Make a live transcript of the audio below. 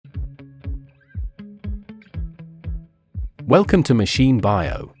Welcome to Machine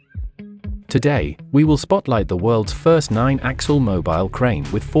Bio. Today, we will spotlight the world's first 9-axle mobile crane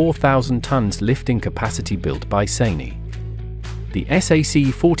with 4,000 tons lifting capacity built by Sany, the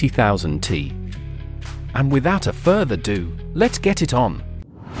SAC40000T. And without a further ado, let's get it on.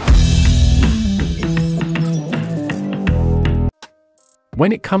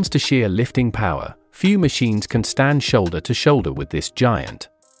 When it comes to sheer lifting power, few machines can stand shoulder to shoulder with this giant.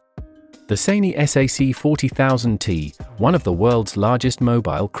 The Sany SAC40000T, one of the world's largest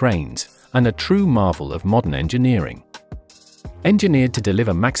mobile cranes, and a true marvel of modern engineering. Engineered to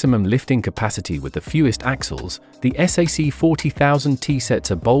deliver maximum lifting capacity with the fewest axles, the SAC40000T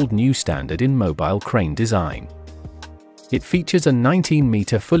sets a bold new standard in mobile crane design. It features a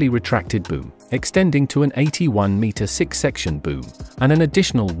 19-meter fully retracted boom, extending to an 81-meter 6-section boom, and an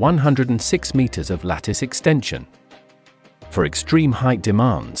additional 106 meters of lattice extension. For extreme height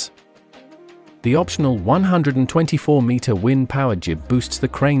demands, the optional 124-meter Wind Power Jib boosts the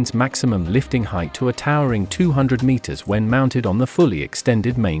crane's maximum lifting height to a towering 200 meters when mounted on the fully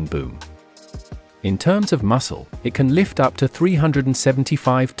extended main boom. In terms of muscle, it can lift up to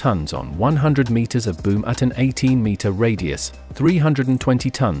 375 tons on 100 meters of boom at an 18-meter radius, 320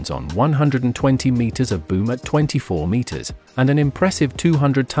 tons on 120 meters of boom at 24 meters, and an impressive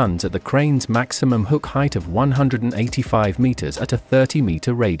 200 tons at the crane's maximum hook height of 185 meters at a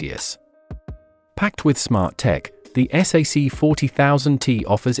 30-meter radius. Packed with smart tech, the SAC40000T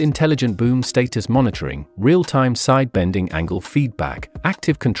offers intelligent boom status monitoring, real-time side-bending angle feedback,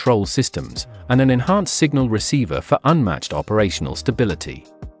 active control systems, and an enhanced signal receiver for unmatched operational stability.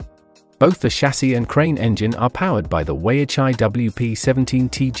 Both the chassis and crane engine are powered by the Weichai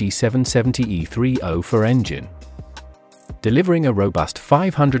WP17TG770E30 engine, delivering a robust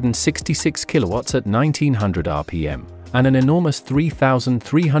 566 kilowatts at 1900 RPM. And an enormous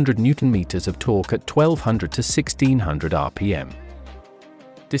 3,300 Newton-meters of torque at 1,200 to 1,600 RPM.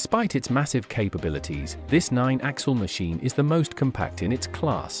 Despite its massive capabilities, this 9-axle machine is the most compact in its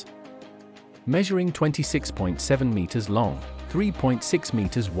class. Measuring 26.7 meters long, 3.6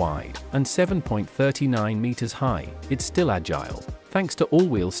 meters wide, and 7.39 meters high, it's still agile, thanks to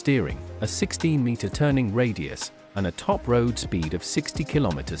all-wheel steering, a 16-meter turning radius, and a top road speed of 60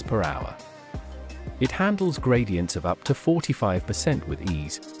 kilometers per hour. It handles gradients of up to 45% with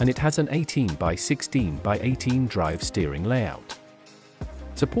ease, and it has an 18x16x18 drive steering layout.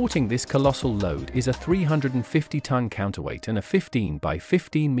 Supporting this colossal load is a 350-ton counterweight and a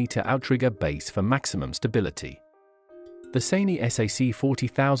 15x15-meter outrigger base for maximum stability. The Sany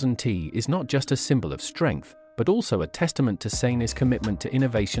SAC40000T is not just a symbol of strength, but also a testament to Sany's commitment to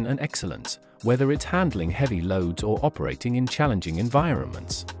innovation and excellence, whether it's handling heavy loads or operating in challenging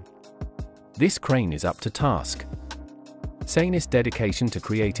environments. This crane is up to task. Sany's dedication to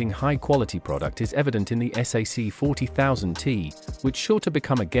creating high-quality product is evident in the SAC40000T, which is sure to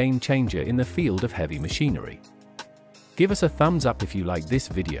become a game-changer in the field of heavy machinery. Give us a thumbs up if you like this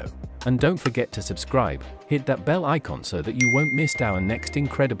video, and don't forget to subscribe, hit that bell icon so that you won't miss our next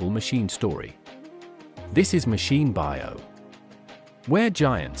incredible machine story. This is Machine Bio, where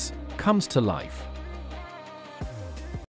giants comes to life.